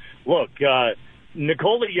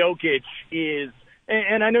 Nikola Jokic is,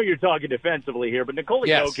 and I know you're talking defensively here, but Nikola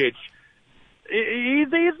Jokic,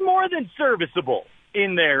 he's more than serviceable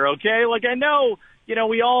in there, okay? Like, I know,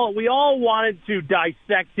 we all wanted to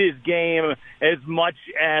dissect his game as much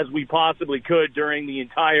as we possibly could during the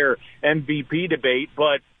entire MVP debate,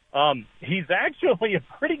 but he's actually a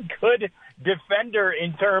pretty good defender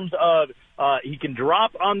in terms of he can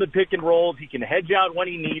drop on the pick and rolls. He can hedge out when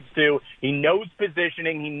he needs to. He knows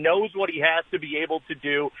positioning. He knows what he has to be able to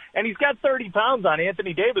do. And he's got 30 pounds on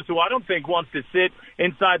Anthony Davis, who I don't think wants to sit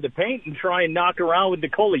inside the paint and try and knock around with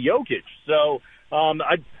Nikola Jokic. So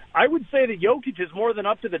I would say that Jokic is more than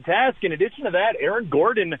up to the task. In addition to that, Aaron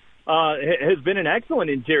Gordon has been an excellent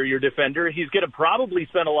interior defender. He's going to probably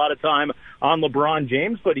spend a lot of time on LeBron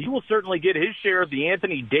James, but he will certainly get his share of the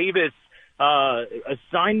Anthony Davis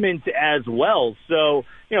assignment as well. So,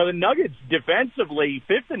 the Nuggets defensively,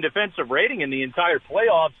 5th in defensive rating in the entire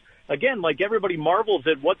playoffs. Again, like everybody marvels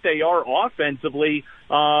at what they are offensively,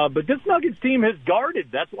 but this Nuggets team has guarded.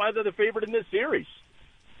 That's why they're the favorite in this series.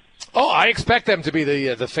 Oh, I expect them to be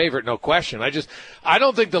the favorite, no question. I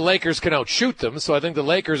don't think the Lakers can outshoot them, so I think the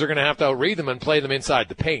Lakers are going to have to outread them and play them inside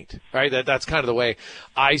the paint. Right? That's kind of the way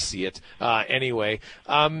I see it. Anyway,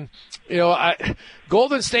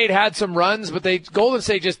 Golden State had some runs, but Golden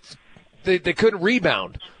State just they couldn't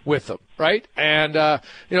rebound with them, right? And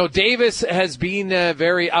Davis has been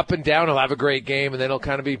very up and down. He'll have a great game, and then he'll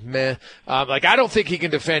kind of be meh. I don't think he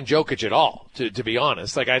can defend Jokic at all, to be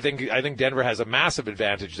honest. I think Denver has a massive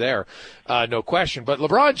advantage there, no question. But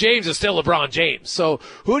LeBron James is still LeBron James. So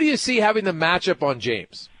who do you see having the matchup on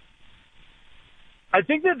James? I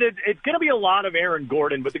think that it's going to be a lot of Aaron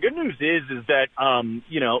Gordon, but the good news is that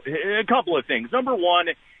a couple of things. Number one,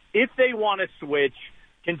 if they want to switch,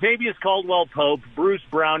 Kentavious Caldwell-Pope, Bruce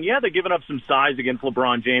Brown, they're giving up some size against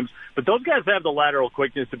LeBron James, but those guys have the lateral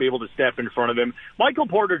quickness to be able to step in front of him. Michael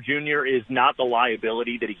Porter Jr. is not the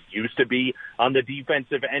liability that he used to be on the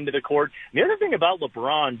defensive end of the court. The other thing about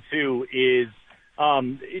LeBron, too, is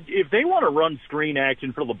if they want to run screen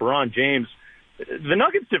action for LeBron James, the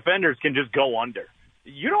Nuggets defenders can just go under.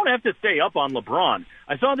 You don't have to stay up on LeBron.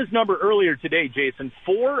 I saw this number earlier today, Jason.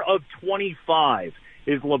 4 of 25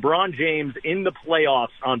 is LeBron James in the playoffs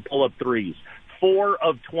on pull-up threes. 4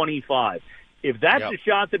 of 25. If that's the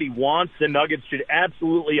shot that he wants, the Nuggets should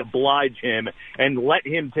absolutely oblige him and let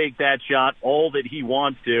him take that shot all that he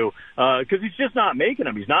wants to, because he's just not making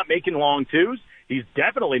them. He's not making long twos. He's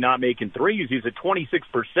definitely not making threes. He's at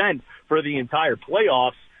 26% for the entire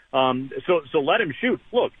playoffs. So let him shoot.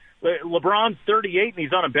 Look, LeBron's 38 and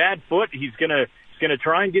he's on a bad foot. He's gonna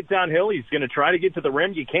try and get downhill. He's gonna try to get to the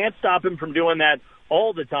rim. You can't stop him from doing that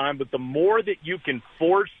all the time, but the more that you can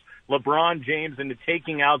force LeBron James into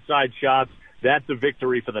taking outside shots, that's a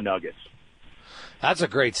victory for the Nuggets. That's a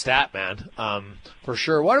great stat, man, for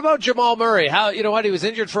sure. What about Jamal Murray? He was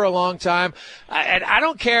injured for a long time. And I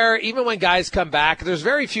don't care, even when guys come back, there's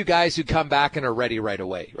very few guys who come back and are ready right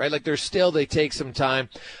away, right? Like, they take some time.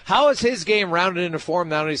 How is his game rounded into form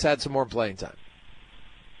now that he's had some more playing time?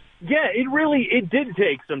 Yeah, it did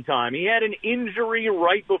take some time. He had an injury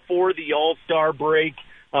right before the All-Star break,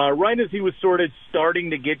 right as he was sort of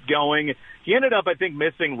starting to get going. He ended up, I think,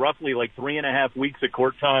 missing roughly like 3.5 weeks of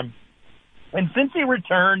court time. And since he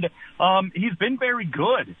returned, he's been very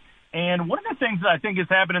good. And one of the things that I think has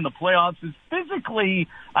happened in the playoffs is physically,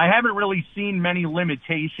 I haven't really seen many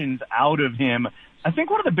limitations out of him. I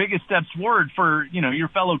think one of the biggest steps forward for, your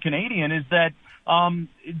fellow Canadian is that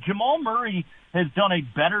Jamal Murray has done a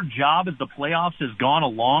better job as the playoffs has gone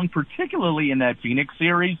along, particularly in that Phoenix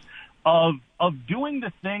series, of doing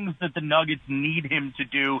the things that the Nuggets need him to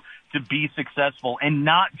do to be successful, and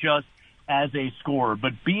not just as a scorer,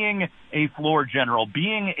 but being a floor general,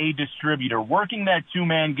 being a distributor, working that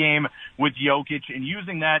two-man game with Jokic and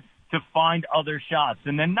using that to find other shots,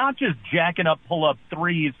 and then not just jacking up pull-up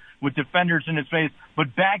threes with defenders in his face,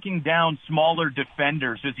 but backing down smaller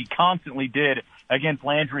defenders as he constantly did against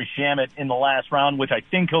Landry Shamet in the last round, which I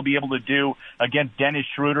think he'll be able to do against Dennis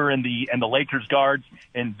Schroeder and the Lakers guards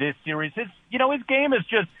in this series. His game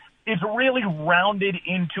is really rounded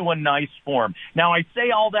into a nice form. Now, I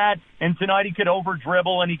say all that, and tonight he could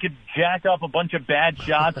over-dribble and he could jack up a bunch of bad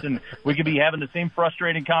shots, and we could be having the same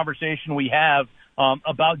frustrating conversation we have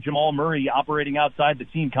about Jamal Murray operating outside the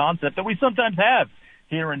team concept that we sometimes have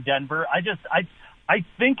here in Denver. I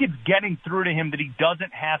think it's getting through to him that he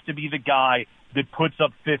doesn't have to be the guy that puts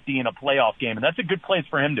up 50 in a playoff game, and that's a good place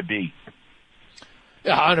for him to be.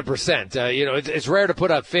 Yeah, 100%. It's rare to put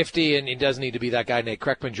up 50, and he doesn't need to be that guy. Nate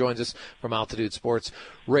Kreckman joins us from Altitude Sports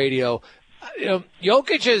Radio.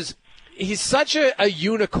 Jokic he's such a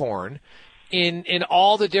unicorn in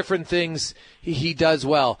all the different things he does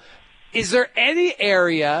well. Is there any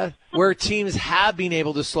area where teams have been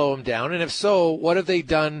able to slow him down? And if so, what have they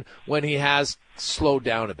done when he has slowed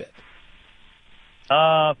down a bit?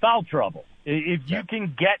 Foul trouble. If you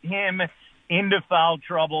can get him into foul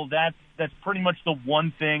trouble, that's pretty much the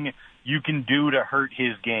one thing you can do to hurt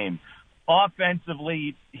his game.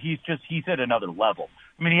 Offensively, he's at another level.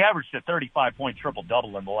 I mean, he averaged a 35-point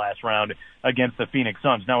triple-double in the last round against the Phoenix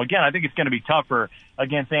Suns. Now, again, I think it's going to be tougher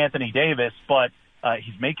against Anthony Davis, but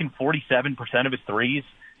he's making 47% of his threes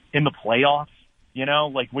in the playoffs,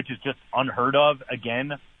 which is just unheard of,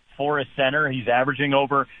 again, for a center. He's averaging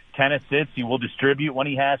over 10 assists. He will distribute when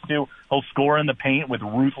he has to. He'll score in the paint with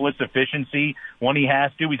ruthless efficiency when he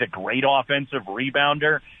has to. He's a great offensive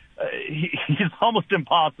rebounder. He's almost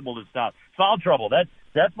impossible to stop. Foul trouble,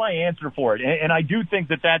 that's my answer for it. And I do think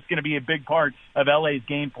that's going to be a big part of LA's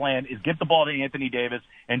game plan is get the ball to Anthony Davis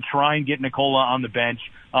and try and get Nikola on the bench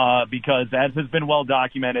because, as has been well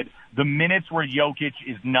documented, the minutes where Jokic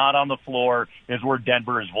is not on the floor is where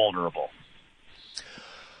Denver is vulnerable.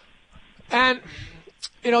 And,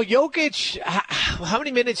 Jokic, how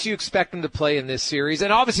many minutes do you expect him to play in this series?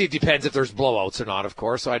 And obviously it depends if there's blowouts or not, of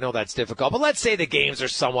course, so I know that's difficult. But let's say the games are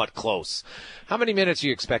somewhat close. How many minutes are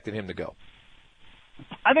you expecting him to go?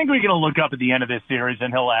 I think we're going to look up at the end of this series,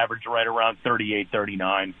 and he'll average right around 38,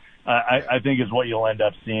 39, I think is what you'll end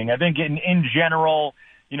up seeing. I think in general,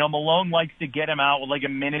 Malone likes to get him out with like a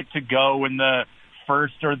minute to go in the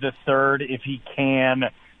first or the third if he can.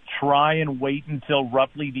 Try and wait until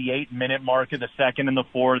roughly the 8-minute mark of the second and the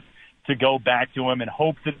fourth to go back to him and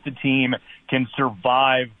hope that the team can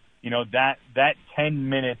survive, that 10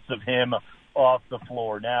 minutes of him off the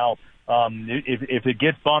floor. Now, if it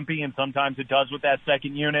gets bumpy, and sometimes it does with that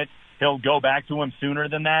second unit, he'll go back to him sooner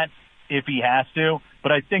than that if he has to.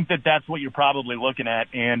 But I think that's what you're probably looking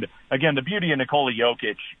at. And again, the beauty of Nikola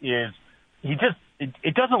Jokic is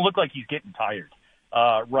it doesn't look like he's getting tired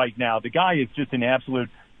right now. The guy is just an absolute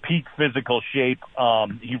peak physical shape.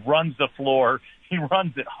 He runs the floor. He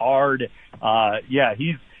runs it hard.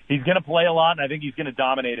 He's going to play a lot, and I think he's going to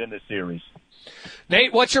dominate in this series.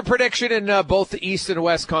 Nate, what's your prediction in both the East and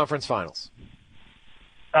West Conference Finals?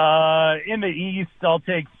 In the East, I'll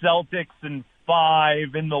take Celtics in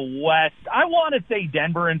 5. In the West, I want to say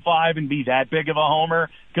Denver in 5 and be that big of a homer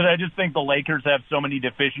because I just think the Lakers have so many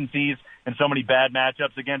deficiencies and so many bad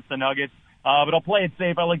matchups against the Nuggets. But I'll play it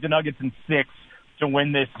safe. I like the Nuggets in 6. To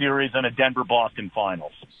win this series in a Denver-Boston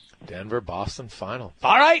Finals. Denver-Boston Final.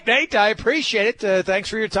 All right, Nate, I appreciate it. Thanks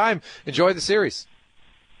for your time. Enjoy the series.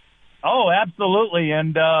 Oh, absolutely.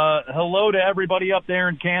 And hello to everybody up there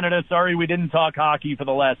in Canada. Sorry we didn't talk hockey for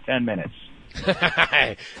the last 10 minutes.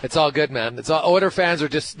 It's all good, man. It's all Oilers fans are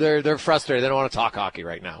just they're frustrated. They don't want to talk hockey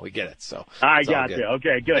right now. We get it. So I got you.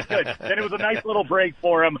 Okay, good. Then it was a nice little break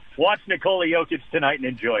for him. Watch Nikola Jokic tonight and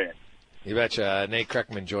enjoy it. You betcha. Nate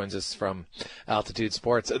Kreckman joins us from Altitude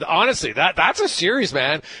Sports. Honestly, that's a series,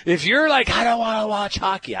 man. If you're like, I don't want to watch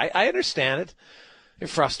hockey, I understand it. You're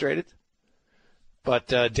frustrated. But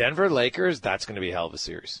Denver Lakers, that's going to be a hell of a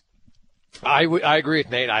series. I agree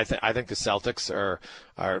with Nate. I think the Celtics are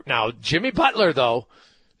now Jimmy Butler, though.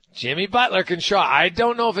 Jimmy Butler can show. I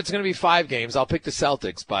don't know if it's going to be 5 games. I'll pick the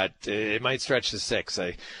Celtics, but it might stretch to 6.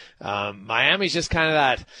 Miami's just kind of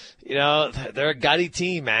that, they're a gutty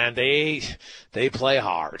team, man. They play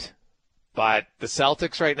hard. But the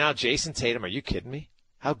Celtics right now, Jason Tatum, are you kidding me?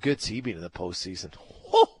 How good's he been in the postseason?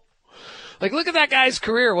 Whoa. Look at that guy's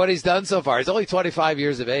career, what he's done so far. He's only 25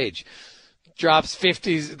 years of age. Drops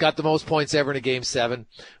 50, got the most points ever in a Game 7,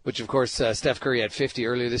 which, of course, Steph Curry had 50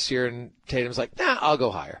 earlier this year, and Tatum's like, nah, I'll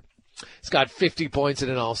go higher. He's got 50 points in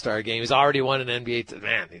an All-Star game. He's already won an NBA.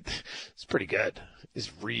 Man, it's pretty good.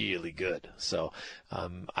 He's really good. So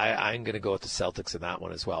I'm going to go with the Celtics in that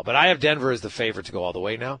one as well. But I have Denver as the favorite to go all the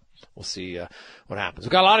way now. We'll see what happens.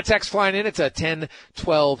 We've got a lot of text flying in. It's a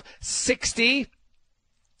 10-12-60.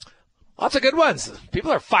 Lots of good ones.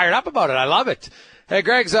 People are fired up about it. I love it. Hey,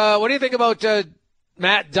 Greggs, what do you think about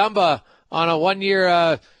Matt Dumba on a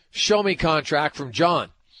 1-year show-me contract from John?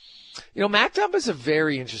 You know, Matt Dumba's a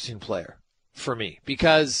very interesting player for me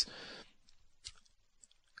because,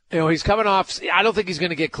 you know, he's coming off. I don't think he's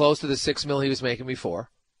going to get close to the $6 million he was making before.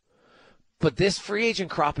 But this free agent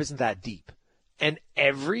crop isn't that deep. And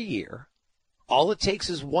every year, all it takes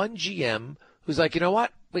is one GM who's like, you know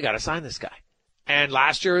what? We got to sign this guy. And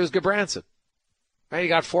last year it was Gabranson. Right? He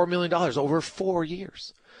got $4 million over 4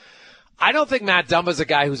 years. I don't think Matt Dumba's a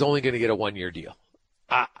guy who's only going to get a 1-year deal.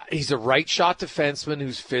 He's a right shot defenseman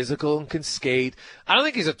who's physical and can skate. I don't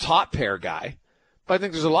think he's a top pair guy, but I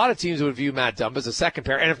think there's a lot of teams that would view Matt Dumba as a second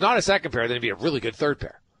pair. And if not a second pair, then he'd be a really good third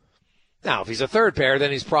pair. Now, if he's a third pair,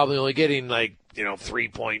 then he's probably only getting like, you know,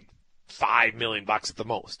 $3.5 million at the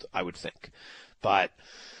most, I would think. But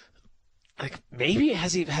like maybe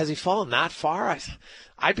has he fallen that far?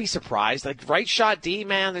 I'd be surprised. Like right shot D,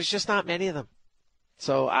 man, there's just not many of them.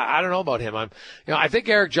 So I don't know about him. I think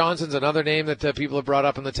Eric Johnson's another name that people have brought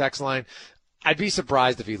up in the text line. I'd be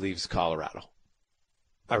surprised if he leaves Colorado.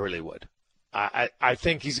 I really would. I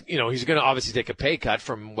think he's going to obviously take a pay cut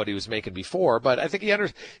from what he was making before, but I think he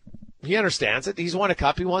understands it. He's won a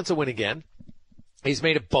cup. He wants to win again. He's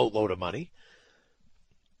made a boatload of money.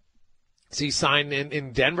 So he signed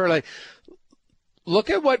in Denver. Like, look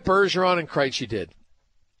at what Bergeron and Krejci did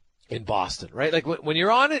in Boston, right? Like when you're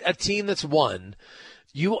on a team that's won,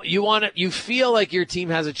 you feel like your team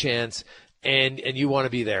has a chance and you want to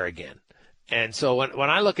be there again. And so when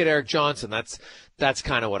I look at Eric Johnson, that's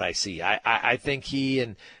kind of what I see. I think he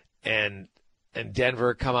and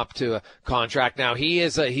Denver come up to a contract. Now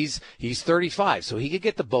he's 35, so he could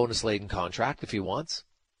get the bonus laden contract if he wants.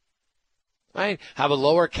 Right? Have a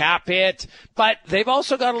lower cap hit, but they've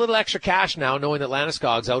also got a little extra cash now knowing that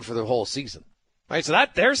Landeskog's out for the whole season. Right? So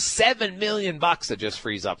there's $7 million that just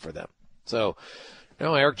frees up for them. So,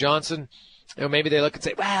 Eric Johnson, maybe they look and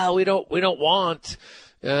say, well, we don't want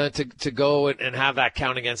to go and have that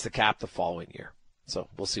count against the cap the following year. So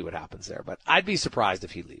we'll see what happens there. But I'd be surprised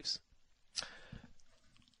if he leaves.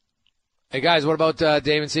 Hey, guys, what about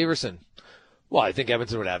Damon Severson? Well, I think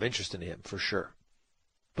Edmonton would have interest in him for sure.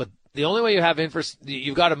 But the only way you have interest,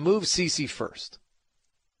 you've got to move CeCe first.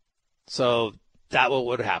 So that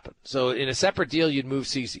would happen. So in a separate deal, you'd move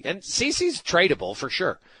CeCe. And CeCe's tradable for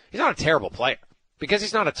sure. He's not a terrible player. Because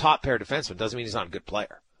he's not a top pair defenseman doesn't mean he's not a good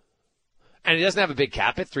player. And he doesn't have a big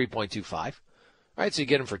cap at 3.25. Right? So you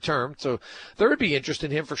get him for term. So there would be interest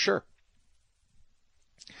in him for sure.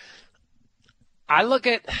 I look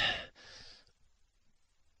at...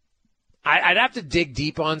 I'd have to dig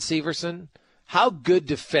deep on Severson. How good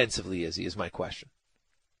defensively is he is my question.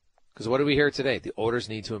 Because what do we hear today? The Oilers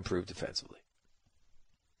need to improve defensively.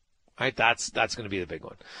 Right? That's going to be the big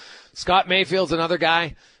one. Scott Mayfield's another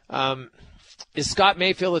guy. Is Scott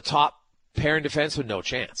Mayfield a top pair in defense with no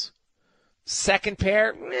chance? Second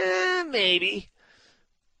pair? Maybe.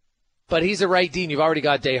 But he's a right D, and you've already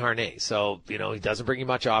got Desharnais. So, he doesn't bring you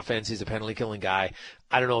much offense. He's a penalty-killing guy.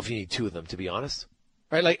 I don't know if you need two of them, to be honest.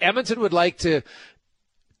 Right? Like, Edmonton would like to,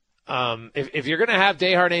 if you're going to have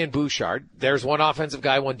Desharnais and Bouchard, there's one offensive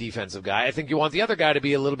guy, one defensive guy. I think you want the other guy to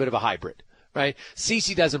be a little bit of a hybrid, right?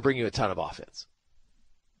 CeCe doesn't bring you a ton of offense.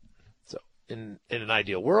 So, in an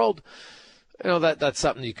ideal world, that's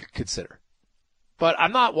something you could consider. But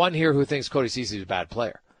I'm not one here who thinks Cody Ceci is a bad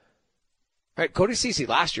player. Right? Cody Ceci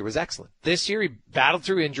last year was excellent. This year he battled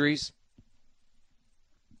through injuries.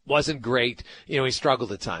 Wasn't great. He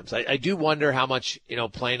struggled at times. I do wonder how much,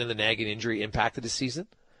 playing in the nagging injury impacted his season.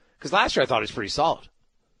 Because last year I thought he was pretty solid.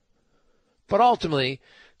 But ultimately,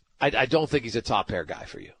 I don't think he's a top pair guy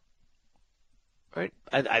for you. Right?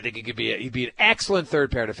 I think he'd be an excellent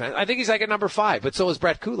third pair defense. I think he's like a number 5, but so is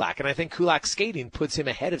Brett Kulak. And I think Kulak's skating puts him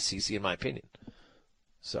ahead of CeCe in my opinion.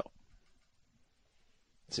 So,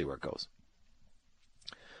 let's see where it goes.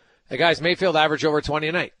 Hey guys, Mayfield averaged over 20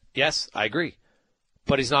 a night. Yes, I agree.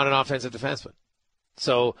 But he's not an offensive defenseman.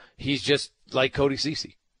 So he's just like Cody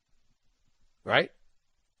Ceci. Right?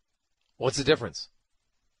 What's the difference?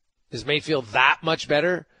 Is Mayfield that much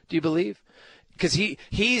better, do you believe? Because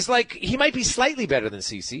he's like, he might be slightly better than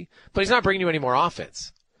Ceci, but he's not bringing you any more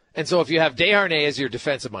offense. And so if you have Desharnais as your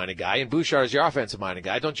defensive-minded guy and Bouchard as your offensive-minded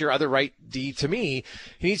guy, don't your other right D, to me,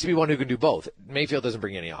 he needs to be one who can do both. Mayfield doesn't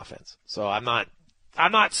bring any offense. So I'm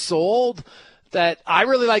not sold that I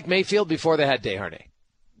really liked Mayfield before they had Desharnais.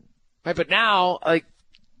 Right, but now, like,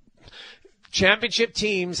 championship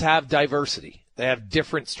teams have diversity. They have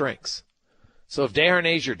different strengths. So if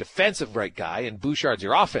Desharnais is your defensive right guy and Bouchard's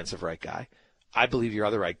your offensive right guy, I believe your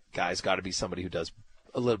other right guy's got to be somebody who does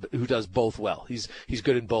a little bit, who does both well. He's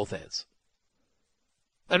good in both ends.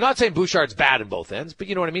 I'm not saying Bouchard's bad in both ends, but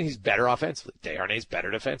you know what I mean? He's better offensively. Desharnais's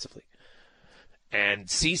better defensively. And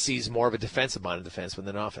Cece's more of a defensive-minded defenseman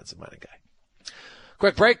than an offensive-minded guy.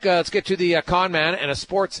 Quick break. Let's get to the Con Man and a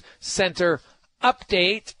Sports Center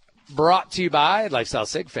update brought to you by Lifestyle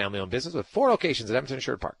Sig, family-owned business with 4 locations at Edmonton and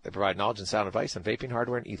Sherwood Park. They provide knowledge and sound advice on vaping,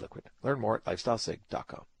 hardware, and e-liquid. Learn more at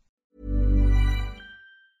lifestylesig.com.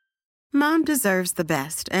 Mom deserves the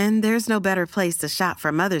best, and there's no better place to shop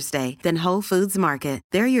for Mother's Day than Whole Foods Market.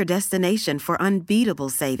 They're your destination for unbeatable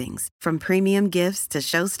savings, from premium gifts to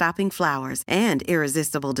show-stopping flowers and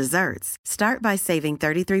irresistible desserts. Start by saving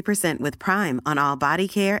 33% with Prime on all body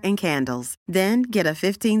care and candles. Then get a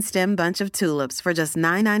 15-stem bunch of tulips for just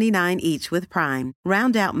 $9.99 each with Prime.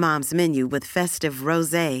 Round out Mom's menu with festive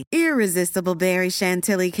rosé, irresistible berry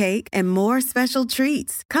chantilly cake, and more special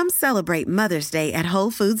treats. Come celebrate Mother's Day at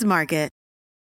Whole Foods Market.